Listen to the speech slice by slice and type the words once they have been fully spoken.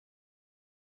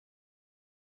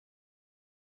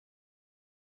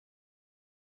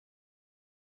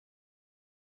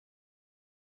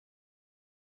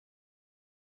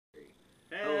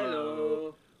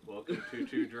Hello. Welcome to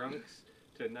Two Drunks.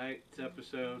 Tonight's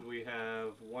episode we have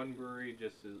one brewery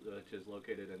which is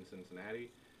located in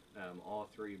Cincinnati. All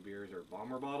three beers are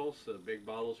bomber bottles, so big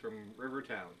bottles from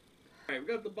Rivertown. Alright, we've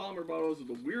got the bomber bottles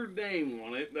with a weird name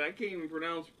on it that I can't even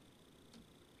pronounce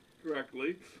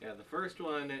correctly. Yeah, the first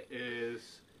one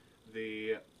is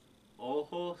the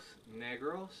Ojos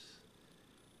Negros.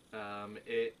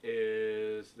 It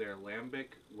is their lambic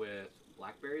with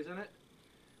blackberries in it.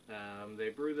 They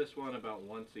brew this one about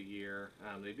once a year.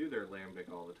 They do their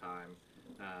lambic all the time.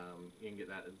 You can get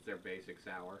that, it's their basic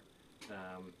sour.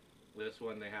 This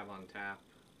one they have on tap,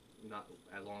 not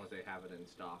as long as they have it in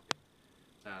stock.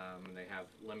 They have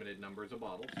limited numbers of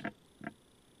bottles.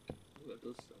 Oh, that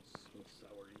does sound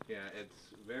soury. Yeah,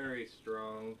 it's very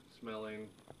strong smelling,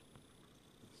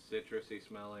 citrusy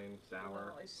smelling,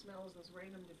 sour. All I smell is this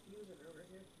random diffuser over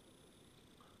here.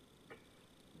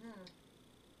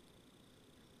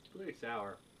 Pretty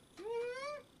sour.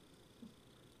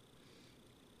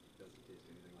 Doesn't taste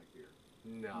anything like beer.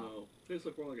 No. Tastes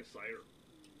like more like a cider.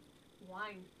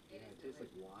 Wine. Yeah, it tastes like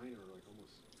wine or like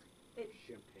almost It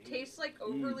champagne. tastes like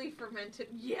overly fermented.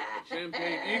 Yeah.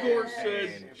 Champagne. Igor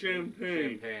said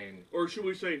champagne. Champagne. Or should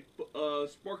we say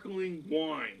sparkling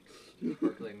wine?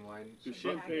 Sparkling wine.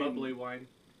 Champagne. Bubbly wine.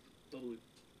 Totally.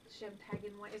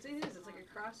 Champagne wine. It is. It's like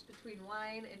a cross between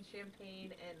wine and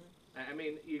champagne and. I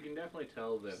mean, you can definitely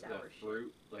tell the Sour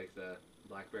fruit, like the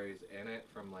blackberries in it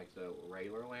from like the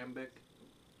regular lambic.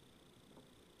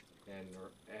 And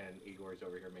Igor's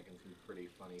over here making some pretty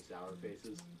funny sour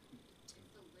faces.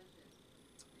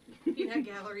 Peanut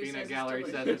Gallery Peanut says Gallery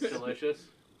it's says delicious. it's delicious.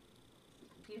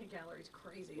 Peanut Gallery's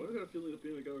crazy. Why do I got a feeling the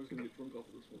peanut gallery's gonna get drunk off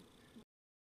of this one?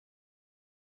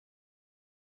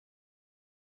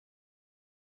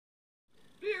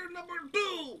 Beer number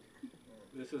 2!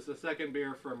 This is the second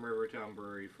beer from Rivertown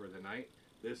Brewery for the night.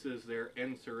 This is their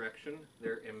Insurrection,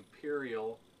 their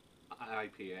Imperial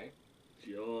IPA.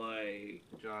 Joy.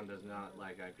 John does not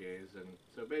like IPAs, and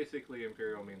so basically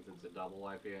Imperial means it's a double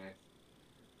IPA.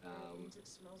 That means it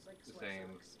smells like sweat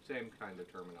socks. Same kind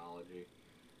of terminology.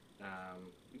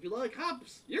 If you like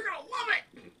hops, you're gonna love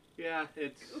it! Yeah,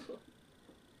 it's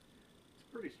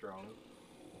pretty strong.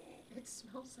 It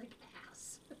smells like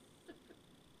ass.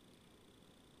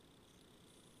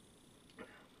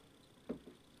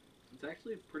 It's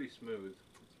actually pretty smooth.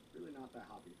 It's really not that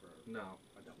hoppy for No,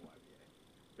 a double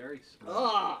IPA. very smooth.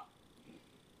 Ah!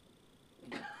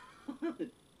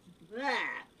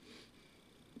 Ah!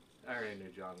 I already knew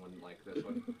John wouldn't like this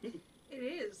one. It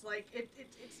is like it's.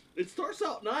 It starts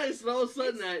out nice, and all of a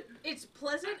sudden It's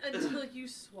pleasant until you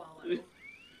swallow.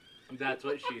 That's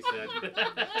what she said.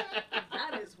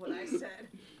 That is what I said.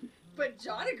 But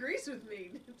John agrees with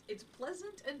me. It's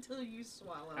pleasant until you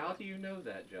swallow. How do you know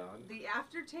that, John? The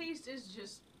aftertaste is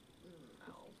just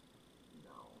no.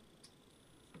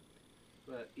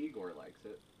 But Igor likes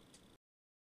it.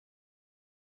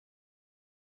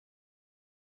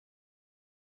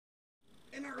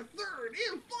 And our third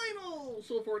and final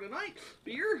so far tonight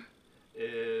beer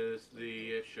Is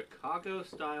the Chicago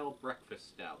Style Breakfast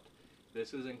Stout.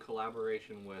 This is in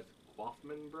collaboration with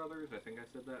Quaffman Brothers. I think I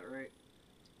said that right.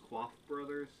 Quaff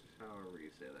Brothers, however you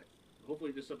say that.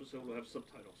 Hopefully this episode will have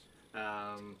subtitles.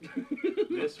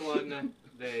 This one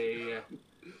they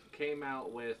came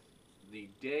out with the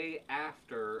day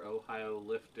after Ohio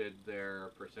lifted their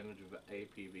percentage of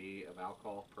APV of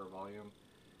alcohol per volume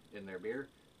in their beer.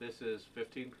 This is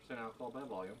 15% alcohol by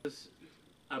volume. This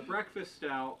a breakfast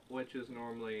stout, which is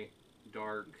normally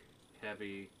dark,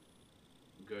 heavy,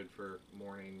 good for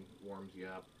morning, warms you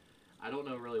up. I don't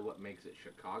know really what makes it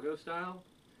Chicago style,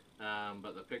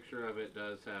 but the picture of it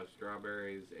does have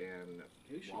strawberries and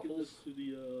Maybe we should waffles. give this to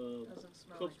the Doesn't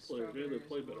smell Cubs like players. Maybe they strawberries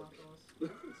play and better. waffles. It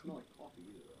doesn't smell like coffee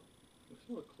either, though. I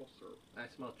smell like cough syrup. I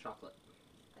smell chocolate.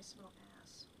 I smell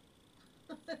ass.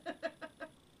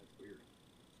 That's weird.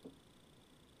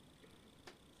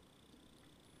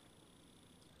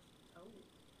 Oh.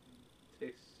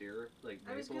 Tastes syrup, like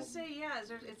maple. I was gonna say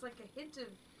it's like a hint of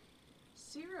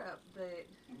syrup, but It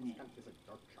kind of tastes like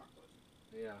dark chocolate.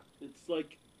 Yeah. It's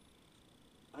like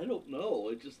I don't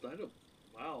know.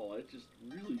 Wow, it's just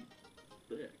really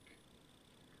thick.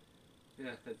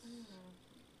 Yeah,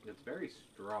 it's very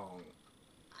strong.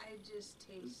 I just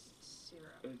taste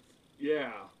syrup.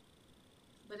 Yeah.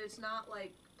 But it's not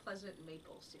like pleasant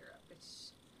maple syrup.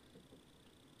 It's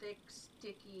thick,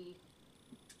 sticky,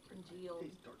 It congealed.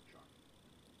 tastes dark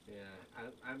chocolate.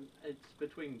 Yeah, it's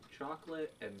between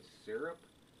chocolate and syrup.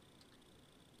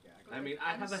 Yeah, I mean,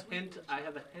 I have a Unsweetened hint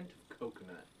chocolate. of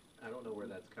coconut. I don't know where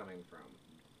that's coming from.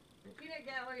 Peanut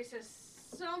Gallery says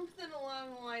something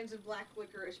along the lines of black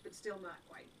licorice, but still not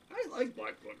quite. I like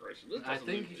black licorice. This I doesn't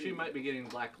think make she me- might be getting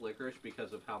black licorice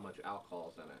because of how much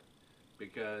alcohol's in it.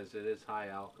 Because it is high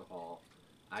alcohol.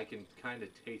 I can kind of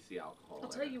taste the alcohol. I'll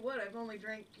tell you what, I've only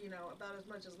drank, about as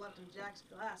much as left in Jack's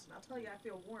glass, and I'll tell you, I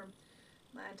feel warm.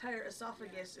 My entire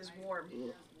esophagus is warm.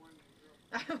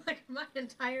 I'm like, my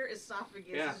entire esophagus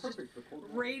Yeah. is just Perfect for cold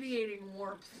nights. radiating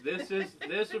warmth.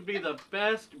 This would be the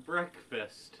best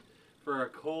breakfast for a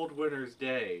cold winter's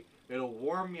day. It'll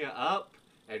warm you up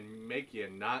and make you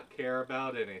not care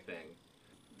about anything.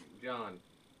 John,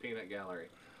 Peanut Gallery.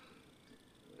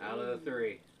 Out of the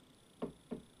three.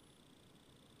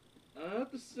 I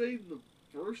have to say the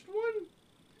first one.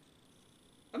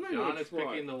 I'm not John gonna is try.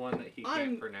 picking the one that he I'm-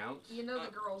 can't pronounce. You know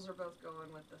the girls are both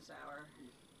going with the sour.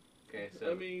 Okay,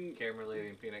 so I mean, Camera Lady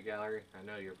and Peanut Gallery. I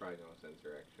know you're probably going with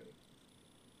Insurrection.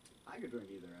 I could drink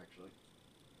either, actually.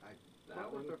 I That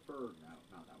probably one? prefer not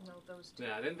that one. No, those two.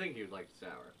 Yeah, I didn't think you'd like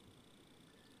sour.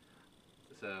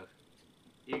 So,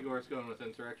 Igor's going with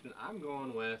Insurrection. I'm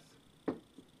going with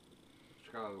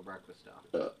Chicago Breakfast Stop.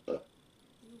 You would.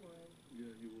 yeah,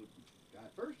 you would.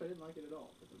 At first, I didn't like it at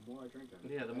all, but the more I drink of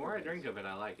it, Yeah, the more I drink of it,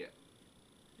 I like it.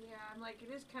 Yeah, I'm like,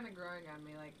 it is kind of growing on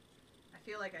me. Like, I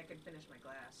feel like I could finish my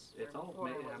glass. It's where all before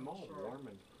I made, wasn't I'm all sure. warm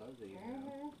and fuzzy. You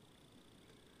know? Mhm.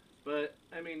 But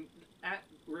I mean, at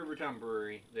Rivertown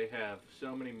Brewery, they have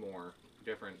so many more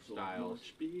different So styles.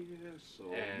 much beer,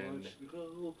 so And- much to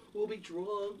go. We'll be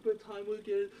drunk by the time we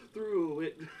get through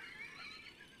it.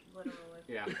 Literally.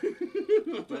 Yeah,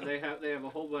 but they have a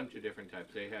whole bunch of different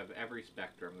types. They have every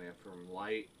spectrum. They have from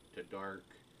light to dark.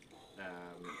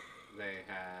 They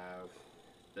have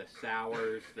the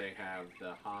sours. They have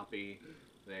the hoppy.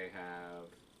 They have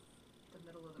The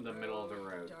middle of the The road. middle of the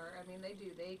road. Dark. I mean, they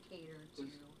do. They cater to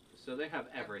so they have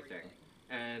everything.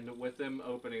 And with them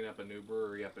opening up a new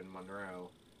brewery up in Monroe,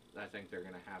 I think they're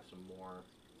gonna have some more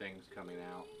things coming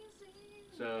out.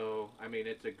 So, I mean,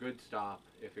 it's a good stop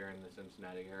if you're in the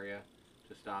Cincinnati area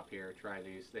to stop here, try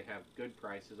these. They have good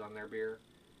prices on their beer.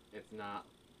 It's not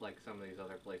like some of these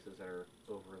other places that are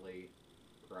overly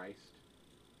priced.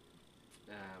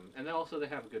 And then also they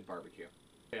have a good barbecue.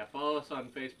 Yeah, follow us on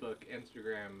Facebook,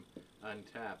 Instagram,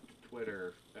 Untapped,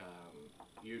 Twitter,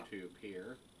 YouTube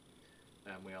here.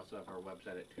 We also have our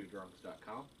website at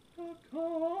twodrunks.com.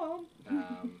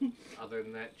 Other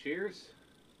than that, cheers.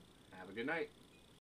 Have a good night.